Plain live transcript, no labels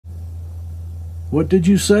What did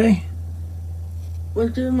you say?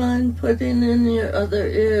 Would you mind putting in your other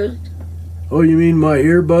ears? Oh, you mean my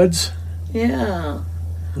earbuds? Yeah.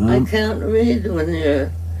 I can't read when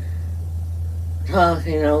you're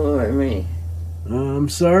talking over me. I'm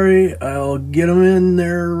sorry. I'll get them in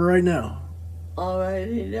there right now.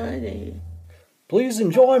 Alrighty. Please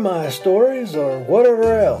enjoy my stories or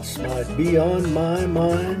whatever else might be on my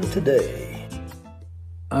mind today.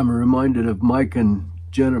 I'm reminded of Mike and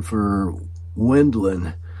Jennifer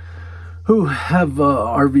Wendland, who have a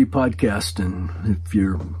RV podcast, and if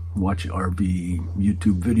you're watching RV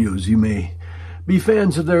YouTube videos, you may be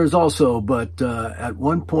fans of theirs also. But at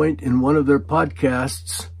one point in one of their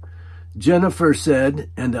podcasts, Jennifer said,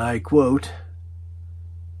 and I quote,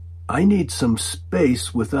 "I need some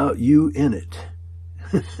space without you in it."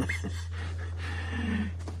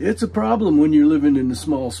 It's a problem when you're living in a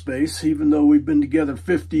small space. Even though we've been together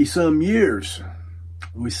 50-some years,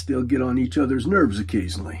 we still get on each other's nerves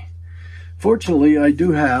occasionally. Fortunately, I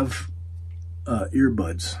do have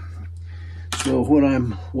earbuds. So when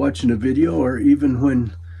I'm watching a video, or even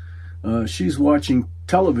when she's watching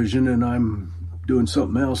television and I'm doing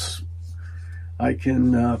something else, I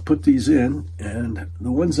can put these in. And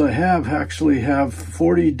the ones I have actually have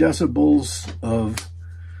 40 decibels of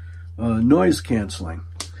noise canceling.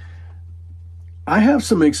 I have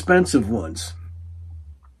some expensive ones,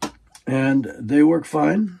 and they work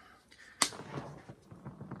fine.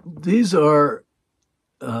 These are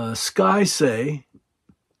SkySay.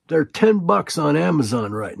 They're $10 on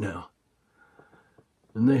Amazon right now.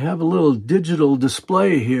 And they have a little digital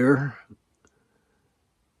display here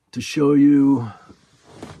to show you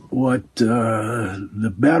what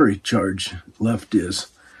the battery charge left is.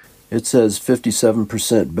 It says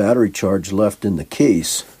 57% battery charge left in the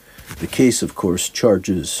case. The case, of course,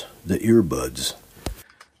 charges the earbuds.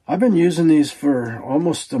 I've been using these for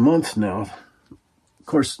almost a month now. Of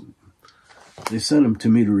course, they sent them to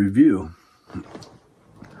me to review.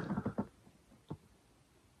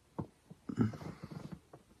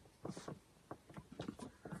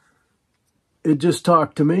 It just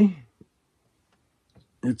talked to me.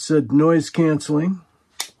 It said noise canceling.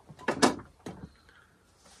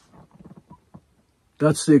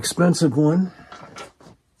 That's the expensive one.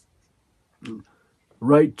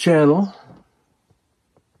 Right channel.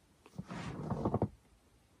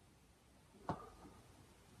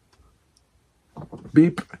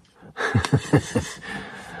 Beep.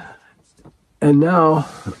 And now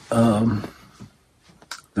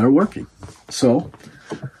they're working. So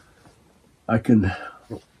I can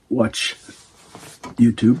watch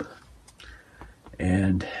YouTube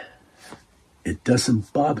and it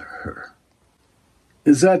doesn't bother her.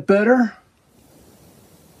 Is that better?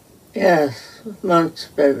 Yes,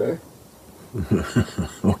 much better.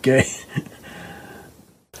 Okay.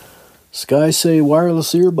 SkySay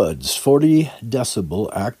wireless earbuds, 40 decibel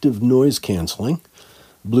active noise canceling,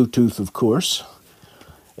 Bluetooth of course,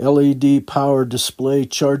 LED power display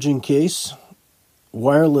charging case,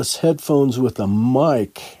 wireless headphones with a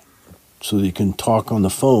mic so that you can talk on the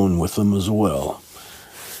phone with them as well.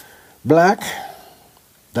 Black,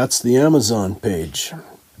 that's the Amazon page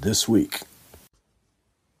this week.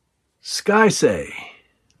 SkySay,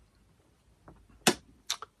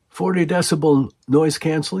 40 decibel noise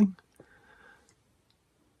canceling.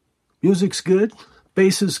 Music's good,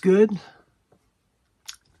 bass is good.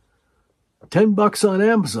 $10 on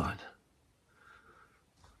Amazon.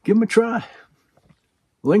 Give them a try.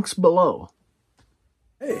 Links below.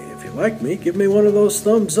 Hey, if you like me, give me one of those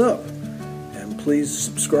thumbs up. And please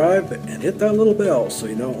subscribe and hit that little bell so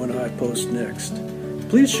you know when I post next.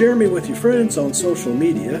 Please share me with your friends on social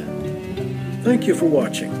media. Thank you for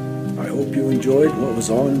watching. I hope you enjoyed what was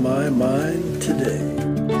on my mind today.